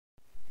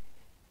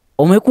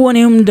Umekuwa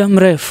ni muda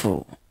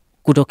mrefu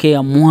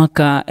kutokea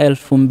mwaka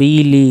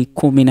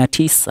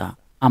 2019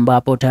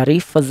 ambapo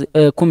taarifa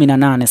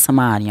 18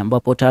 samani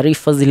ambapo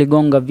taarifa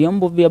ziligonga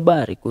vyombo vya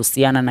habari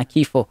kuhusiana na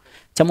kifo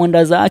cha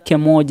mwenda zake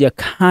moja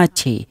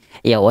kati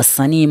ya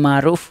wasanii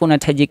maarufu na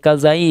tajika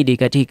zaidi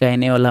katika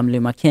eneo la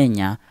Mlima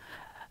Kenya,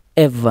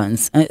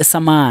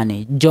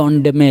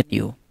 John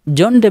Demathew.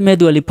 John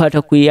Demathew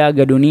alipata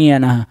kuiaga dunia,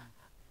 na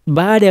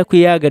baada ya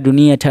kuiaga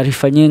dunia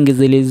taarifa nyingi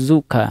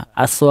zilizuka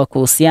haswa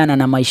kuhusiana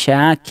na maisha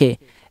yake,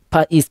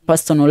 his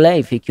personal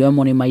life,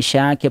 ikiwemo ni maisha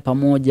yake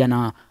pamoja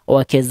na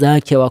wake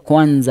zake wa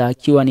kwanza,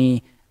 akiwa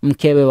ni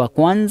mkewe wa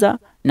kwanza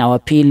na wa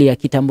pili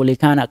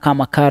akitambulikana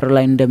kama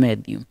Caroline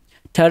Demathew.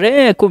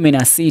 Tarehe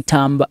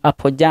 16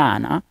 hapo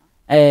jana,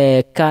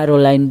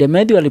 Caroline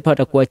Demathew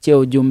alipata kuachia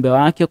ujumbe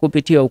wake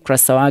kupitia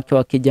ukurasa wake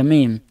wa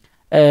kijamii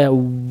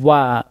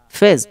wa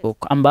Facebook,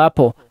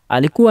 ambapo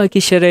alikuwa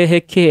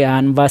akisherehekea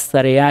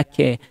anniversary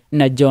yake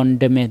na John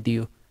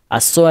Demathew.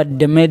 Aswa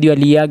Demathew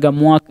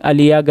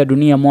aliaga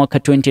dunia mwaka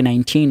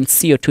 2019,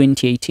 sio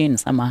 2018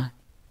 sama.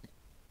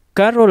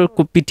 Carol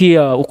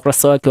kupitia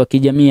ukurasa wake wa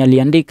kijamii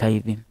aliandika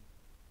hivi: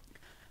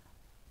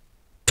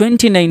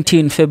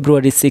 2019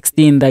 February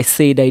 16th I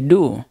said I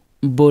do.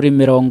 Mburi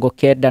mirongo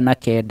keda na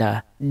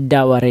keda.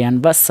 Dawari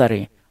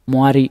anniversary.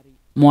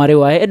 Mwari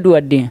wa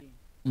Edward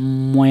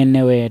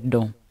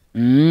Mwenewedo.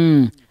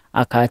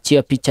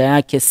 Akaachia picha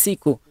yake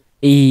siku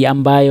hii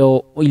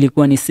ambayo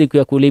ilikuwa ni siku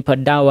ya kulipa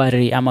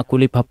dawari ama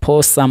kulipa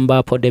posa,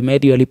 ambapo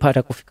Demathew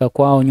alipata kufika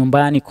kwao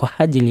nyumbani kwa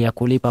ajili ya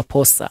kulipa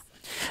posa.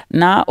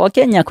 Na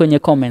Wakenya kwenye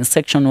comment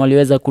section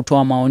waliweza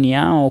kutoa maoni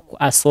yao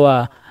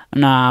aswa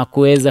na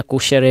kuweza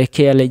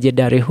kusherehekea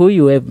legendary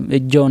huyu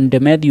John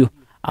Demathew,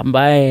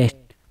 ambaye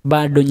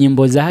bado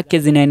nyimbo zake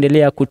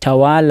zinaendelea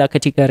kutawala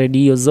katika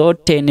redio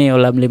zote eneo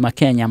la Mlima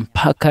Kenya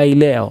mpaka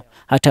leo,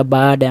 hata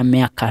baada ya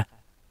miaka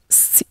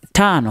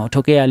 5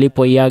 tokea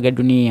alipoiaga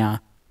dunia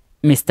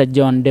Mr.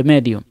 John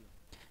Demathew.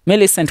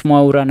 Millicent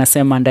Mwaura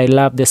anasema, and I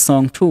love the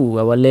song too.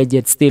 Our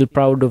legend still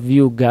proud of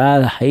you,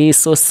 girl. He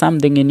saw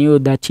something in you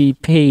that he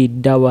paid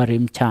dowry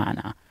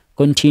mchana.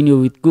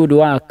 Continue with good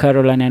work,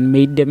 Caroline, and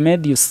may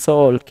Demathew's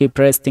soul keep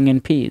resting in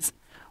peace.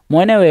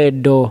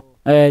 Mwenewedo,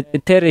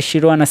 Tere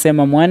Shiro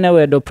anasema,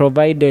 Mwenewedo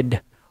provided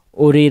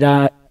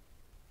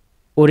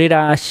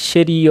urira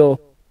sherio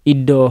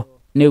ido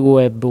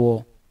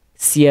niguebwo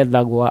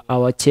siethagwa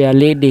our chair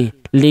lady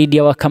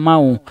Lydia wa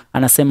Kamau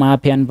anasema,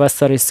 happy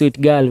anniversary sweet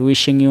girl,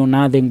 wishing you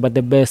nothing but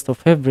the best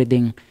of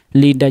everything.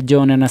 Lida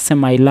John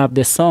anasema, I love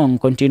the song,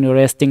 continue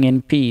resting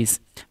in peace.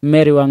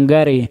 Mary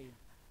Wangari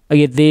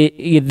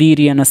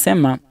Yedhiri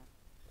anasema,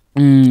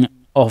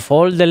 of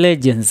all the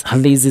legends,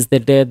 this is the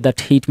death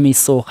that hit me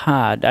so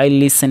hard. I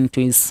listen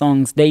to his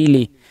songs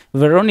daily.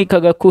 Veronica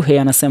Gakuhe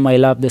anasema, I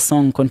love the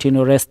song,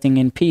 continue resting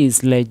in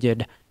peace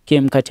legend.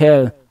 Kim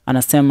Katel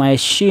anasema,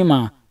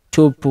 heshima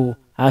tupu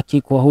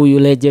haki kwa huyu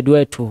legend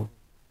wetu.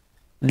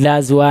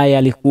 That's why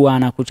alikuwa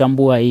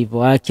anakutambua hivyo.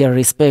 Haki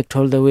respect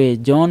all the way.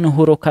 John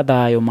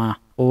Hurokadhayo ma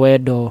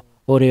wedo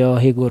oreo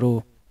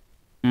higuru.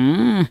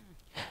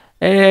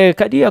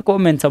 Kadia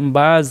comments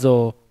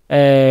ambazo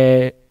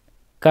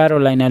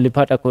Caroline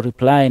alipata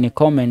kureply ni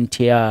comment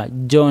ya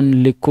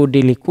John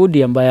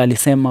Likudi ambaye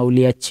alisema,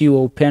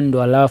 uliachiwa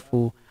upendo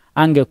alafu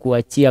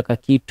angekuachia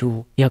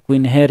kakitu ya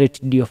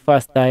kuinherit ndio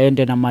first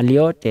aende na mali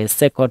yote,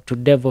 second to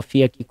devil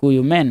fear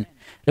Kikuyu men.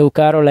 Leo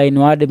Caroline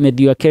wade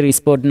media WaKerí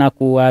sport na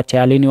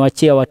kuacha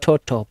aliniwachia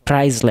watoto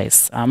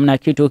priceless. Hamna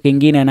kitu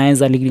kingine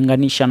naweza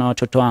linganisha na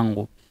watoto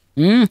wangu.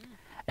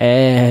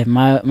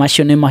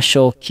 Mashone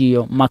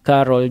mashokio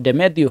Carol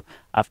Demathew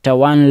after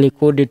one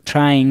Likudi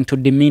trying to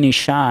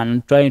diminish her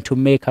and trying to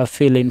make her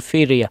feel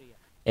inferior.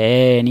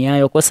 Ni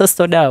hayo kwa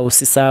sasa da,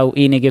 usisahau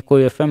hii ni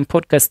Gikuyu FM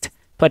podcast,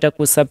 pata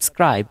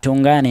kusubscribe,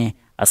 tuungane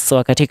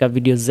aswa katika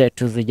video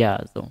zetu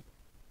zijazo.